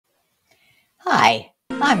Hi,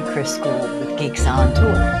 I'm Chris Guld with Geeks On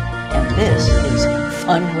Tour, and this is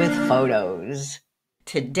Fun with Photos.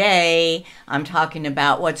 Today, I'm talking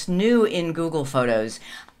about what's new in Google Photos.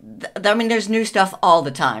 There's new stuff all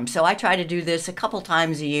the time, so I try to do this a couple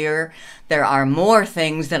times a year. There are more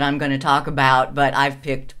things that I'm going to talk about, but I've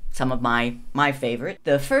picked some of my favorite.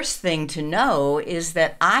 The first thing to know is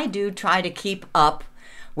that I do try to keep up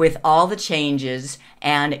with all the changes,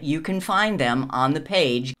 and you can find them on the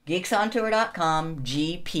page geeksontour.com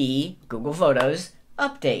GP Google Photos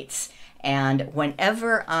updates. And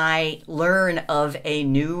whenever I learn of a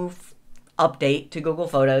new update to Google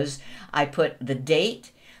Photos, I put the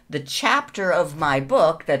date, the chapter of my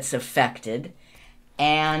book that's affected,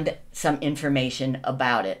 and some information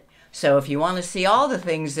about it. So if you want to see all the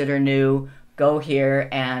things that are new, go here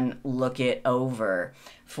and look it over.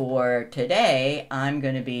 For today, I'm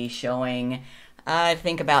going to be showing, I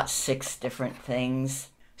think, about 6 different things,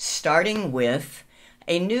 starting with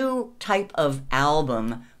a new type of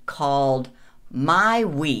album called My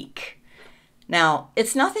Week. Now,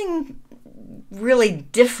 it's nothing really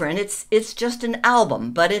different. It's just an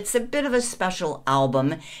album, but it's a bit of a special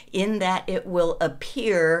album in that it will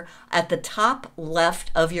appear at the top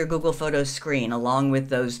left of your Google Photos screen along with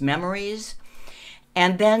those memories.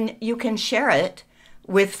 And then you can share it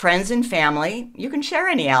with friends and family. You can share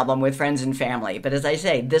any album with friends and family, but as I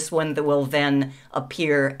say, this one will then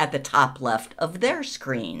appear at the top left of their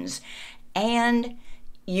screens. And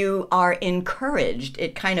you are encouraged,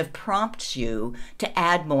 it kind of prompts you to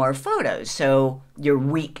add more photos, so your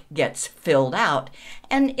week gets filled out.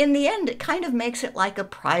 And in the end, it kind of makes it like a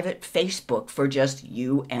private Facebook for just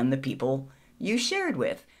you and the people you shared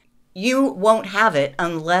with. You won't have it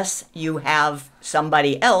unless you have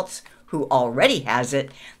somebody else who already has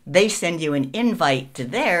it. They send you an invite to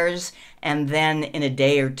theirs, and then in a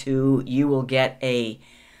day or two, you will get a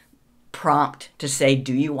prompt to say,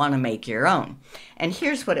 do you want to make your own? And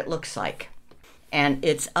here's what it looks like. And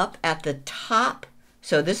it's up at the top.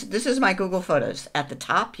 So this is my Google Photos. At the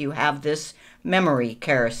top, you have this memory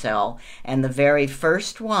carousel, and the very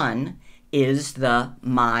first one is the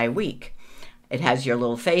My Week. It has your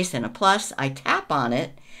little face and a plus. I tap on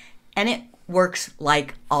it, and it works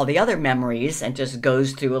like all the other memories and just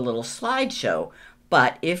goes through a little slideshow.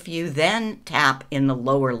 But if you then tap in the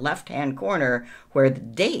lower left-hand corner where the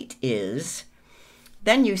date is,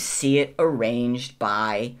 then you see it arranged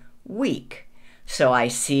by week. So I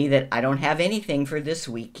see that I don't have anything for this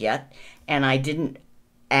week yet, and I didn't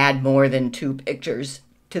add more than 2 pictures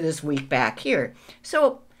to this week back here.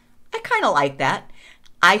 So I kind of like that.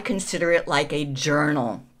 I consider it like a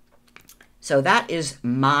journal. So that is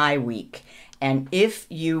my week. And if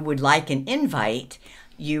you would like an invite,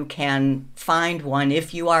 you can find one.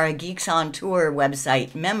 If you are a Geeks on Tour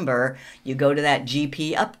website member, you go to that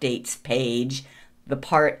GP updates page, the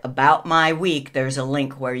part about my week, there's a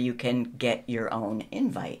link where you can get your own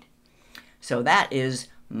invite. So that is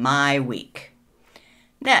my week.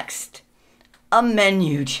 Next, a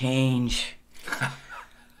menu change.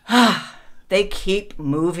 They keep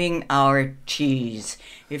moving our cheese.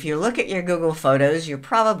 If you look at your Google Photos, you're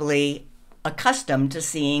probably accustomed to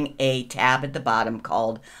seeing a tab at the bottom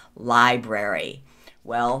called Library.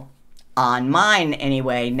 Well, on mine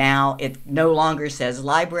anyway, now it no longer says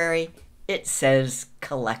Library, it says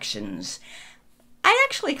Collections. I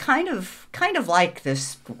actually kind of like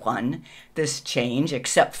this change,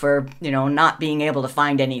 except for, not being able to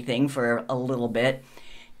find anything for a little bit.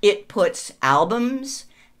 It puts albums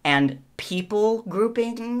and people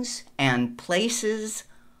groupings and places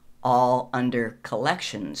all under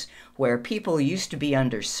Collections, where people used to be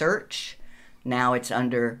under Search, now it's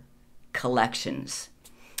under Collections.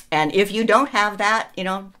 And if you don't have that,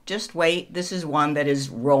 just wait. This is one that is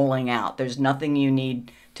rolling out. There's nothing you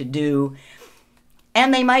need to do.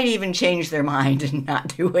 And they might even change their mind and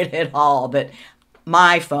not do it at all. But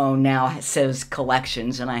my phone now says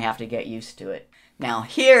Collections, and I have to get used to it. Now,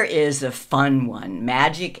 here is a fun one.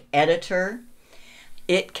 Magic Editor.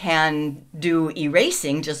 It can do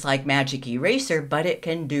erasing just like Magic Eraser, but it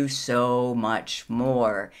can do so much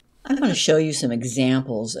more. I'm going to show you some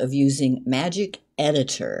examples of using Magic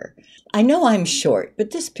Editor. I know I'm short,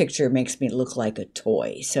 but this picture makes me look like a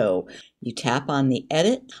toy. So you tap on the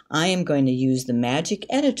edit. I am going to use the Magic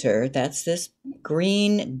Editor. That's this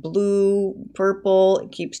green, blue, purple,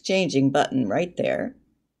 it keeps changing button right there.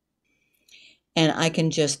 And I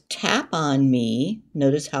can just tap on me.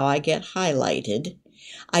 Notice how I get highlighted.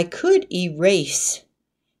 I could erase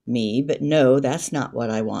me, but no, that's not what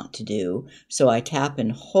I want to do. So I tap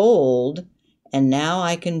and hold, and now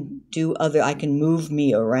I can I can move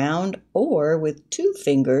me around, or with 2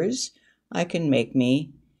 fingers, I can make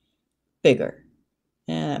me bigger.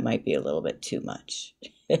 That might be a little bit too much.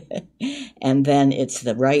 And then it's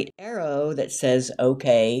the right arrow that says,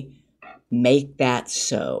 okay, make that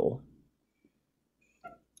so.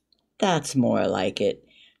 That's more like it.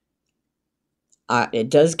 It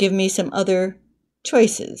does give me some other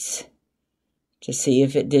choices to see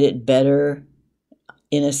if it did it better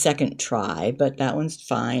in a second try, but that one's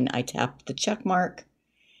fine. I tap the check mark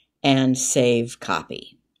and save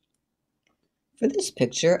copy. For this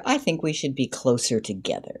picture, I think we should be closer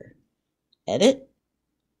together. Edit,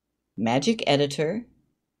 Magic Editor.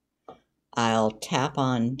 I'll tap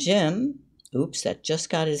on Jim. Oops, that just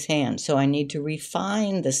got his hand. So I need to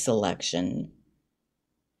refine the selection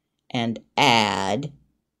and add.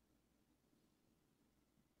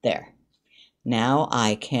 There. Now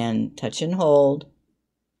I can touch and hold.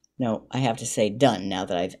 No, I have to say done now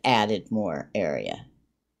that I've added more area.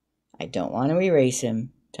 I don't want to erase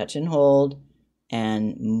him. Touch and hold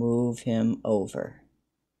and move him over.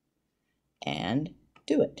 And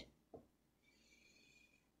do it.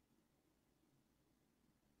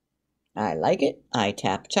 I like it. I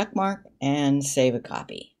tap check mark and save a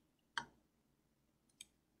copy.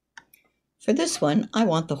 For this one, I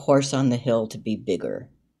want the horse on the hill to be bigger.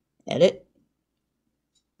 Edit,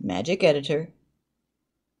 Magic Editor,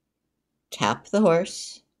 tap the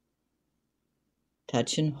horse,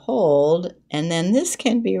 touch and hold, and then this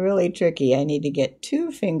can be really tricky. I need to get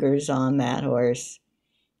 2 fingers on that horse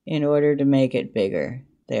in order to make it bigger.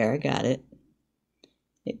 There, I got it.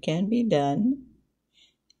 It can be done.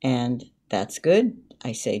 And that's good.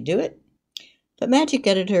 I say do it. But Magic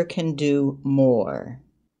Editor can do more.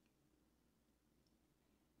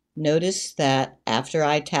 Notice that after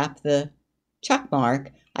I tap the check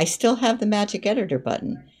mark, I still have the Magic Editor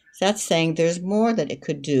button. So that's saying there's more that it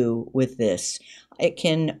could do with this. It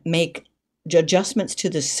can make adjustments to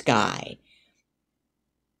the sky.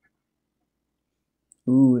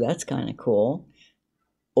 Ooh, that's kind of cool.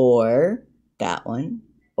 Or that one,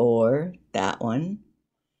 or that one.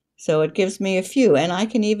 So it gives me a few, and I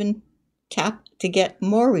can even tap to get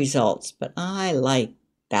more results, but I like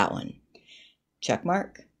that one. Check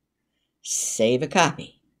mark, save a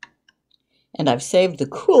copy. And I've saved the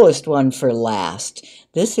coolest one for last.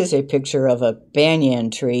 This is a picture of a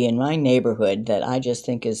banyan tree in my neighborhood that I just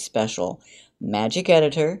think is special. Magic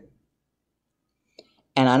Editor.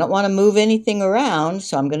 And I don't want to move anything around,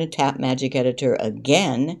 so I'm going to tap Magic Editor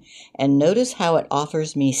again. And notice how it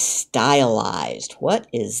offers me stylized. What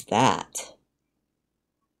is that?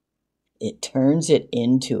 It turns it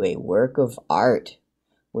into a work of art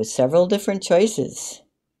with several different choices.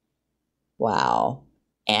 Wow.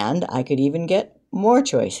 And I could even get more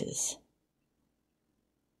choices.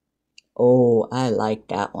 Oh, I like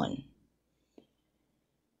that one.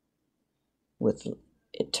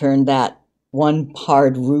 It turned that one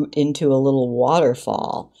hard root into a little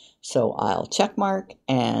waterfall. So I'll check mark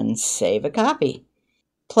and save a copy.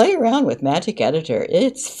 Play around with Magic Editor.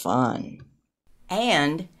 It's fun.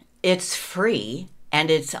 And it's free,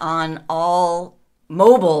 and it's on all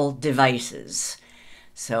mobile devices.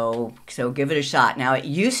 So give it a shot. Now, it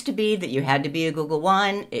used to be that you had to be a Google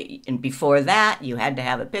One, and before that, you had to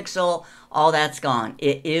have a Pixel. All that's gone.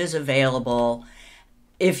 It is available.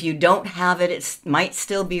 If you don't have it, it might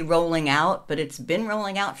still be rolling out, but it's been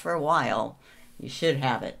rolling out for a while. You should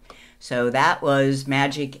have it. So that was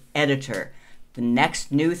Magic Editor. The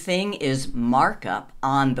next new thing is Markup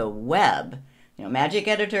on the web. You know, Magic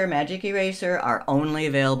Editor, Magic Eraser are only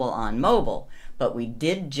available on mobile, but we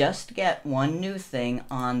did just get one new thing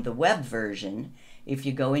on the web version. If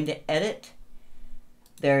you go into Edit,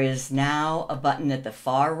 there is now a button at the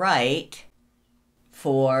far right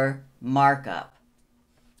for Markup.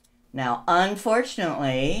 Now,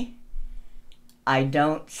 unfortunately, I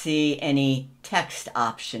don't see any text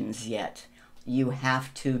options yet. You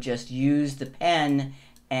have to just use the pen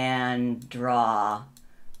and draw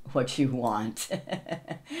what you want.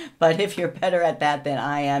 But if you're better at that than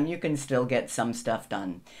I am, you can still get some stuff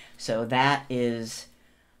done. So that is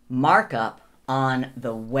Markup on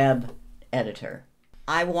the web editor.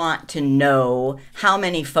 I want to know how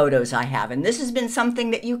many photos I have. And this has been something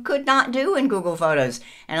that you could not do in Google Photos.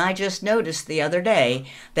 And I just noticed the other day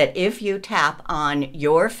that if you tap on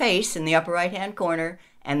your face in the upper right-hand corner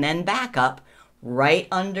and then backup, right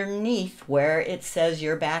underneath where it says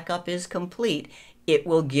your backup is complete, it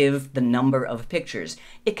will give the number of pictures.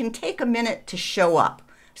 It can take a minute to show up.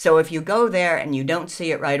 So if you go there and you don't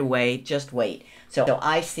see it right away, just wait. So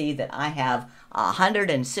I see that I have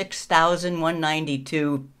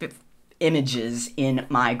 106,192 images in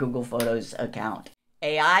my Google Photos account.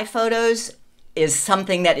 AI Photos is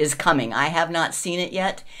something that is coming. I have not seen it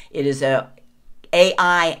yet. It is a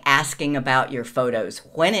AI asking about your photos.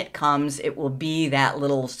 When it comes, it will be that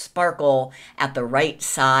little sparkle at the right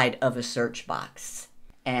side of a search box.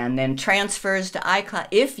 And then transfers to iCloud.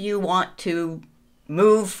 If you want to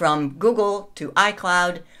move from Google to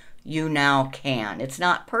iCloud, you now can. It's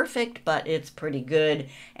not perfect, but it's pretty good.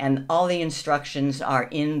 And all the instructions are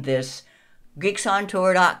in this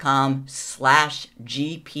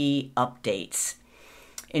geeksontour.com/GP updates,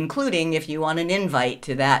 including if you want an invite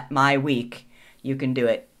to that My Week, you can do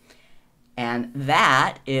it. And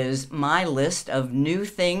that is my list of new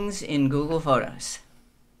things in Google Photos.